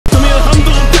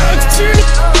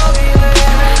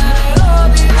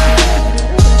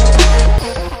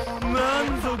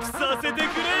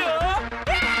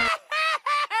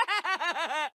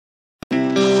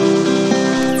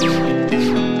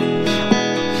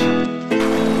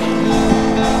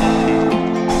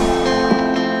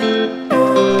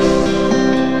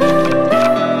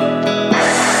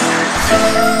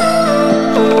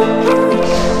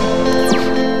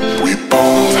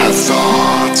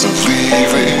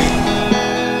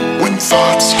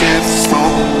thoughts get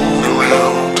thrown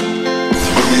around,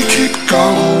 but we keep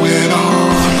going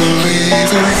on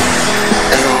believing,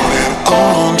 and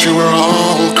on till we're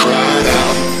all cried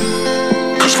out,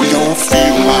 'cause we don't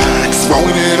feel like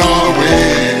throwing it all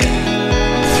away.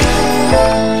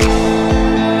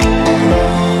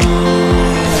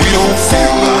 We don't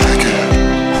feel like it.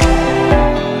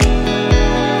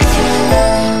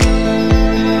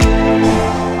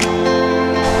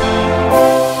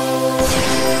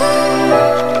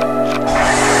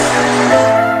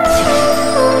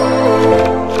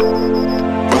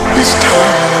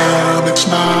 It's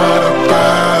not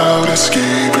about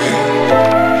escaping.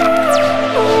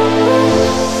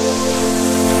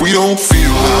 We don't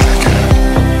feel like it.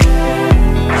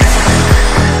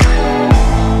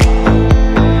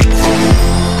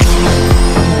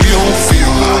 We don't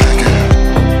feel like it.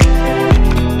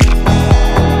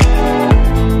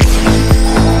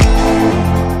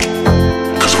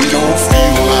 'Cause we don't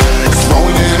feel like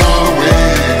throwing it all away.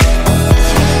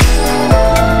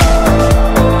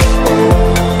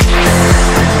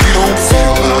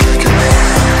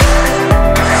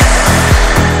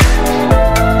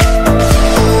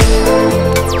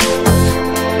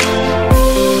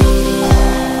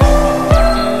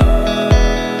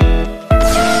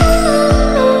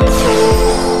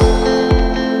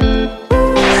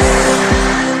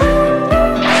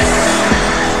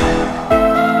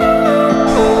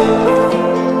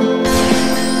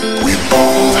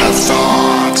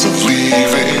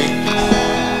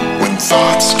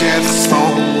 Thoughts get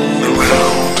thrown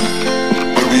around,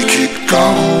 but we keep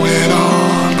going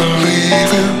on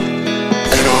believing,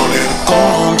 and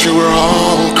on till we're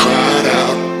all cried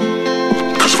out,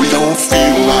 'cause we don't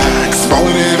feel like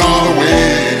throwing it all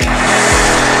away.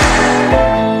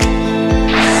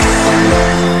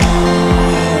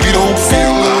 We don't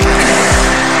feel like it.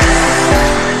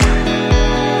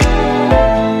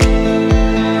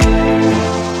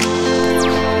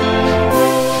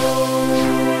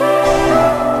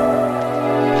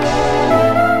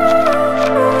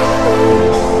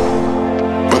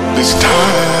 This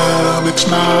time it's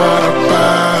not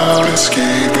about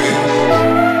escaping.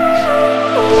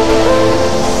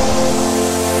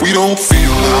 We don't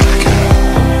feel like it.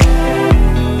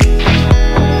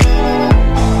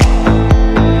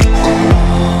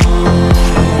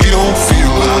 We don't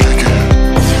feel like it.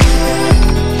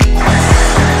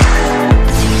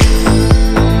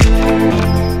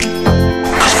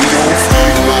 'Cause we don't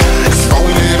feel like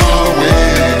throwing it all away.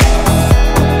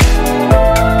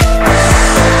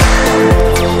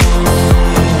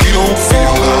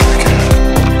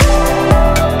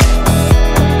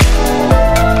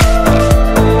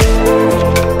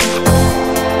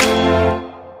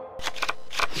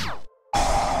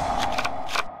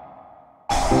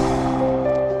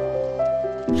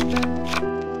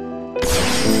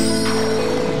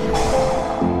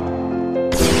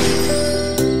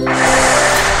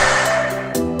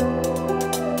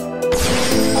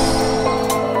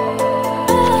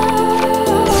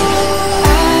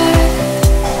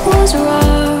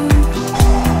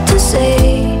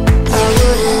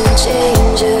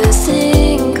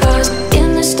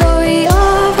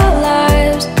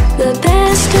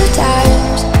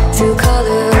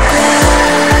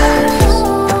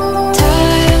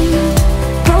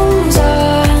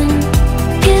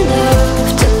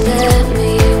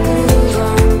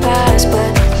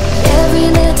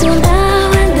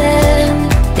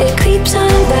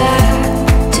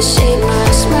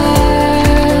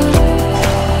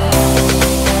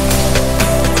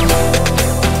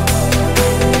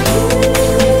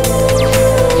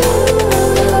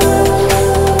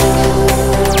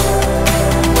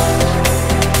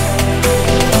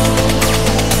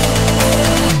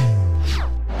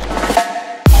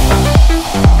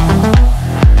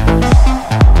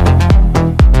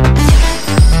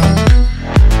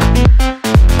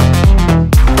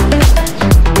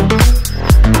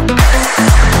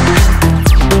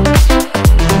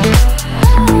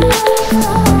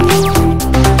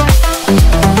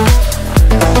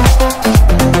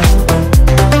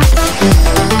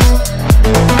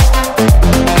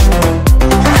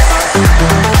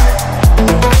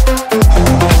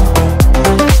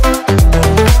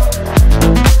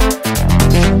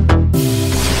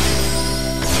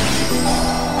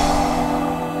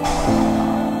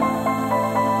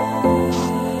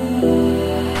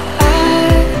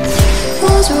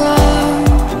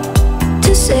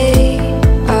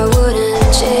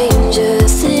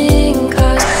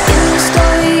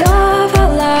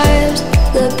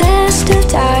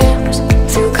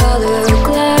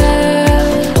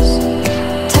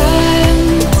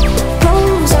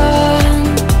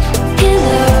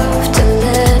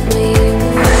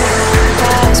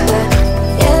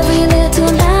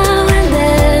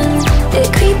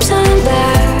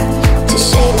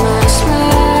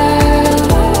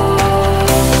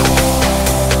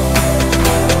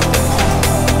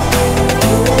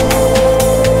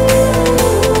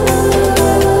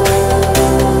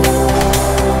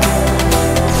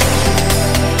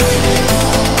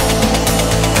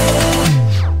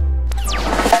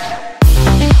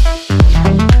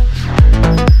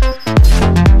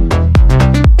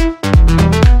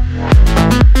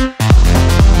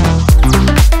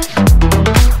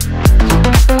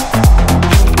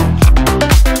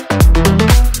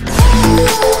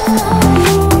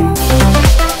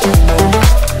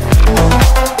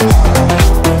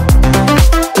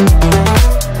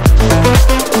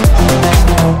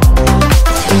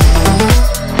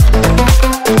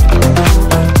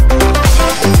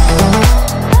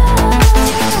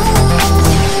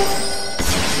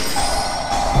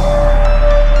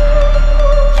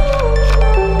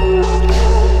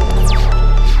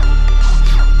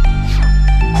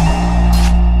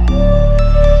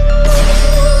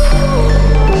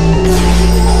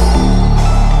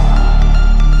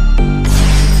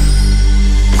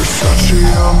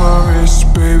 on my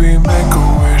wrist, baby, make a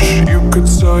wish. You could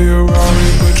sell your Rari,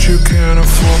 but you can't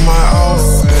afford my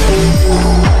outfit.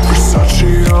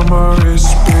 Versace on my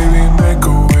wrist, baby, make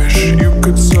a wish. You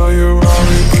could sell your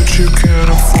Rari, but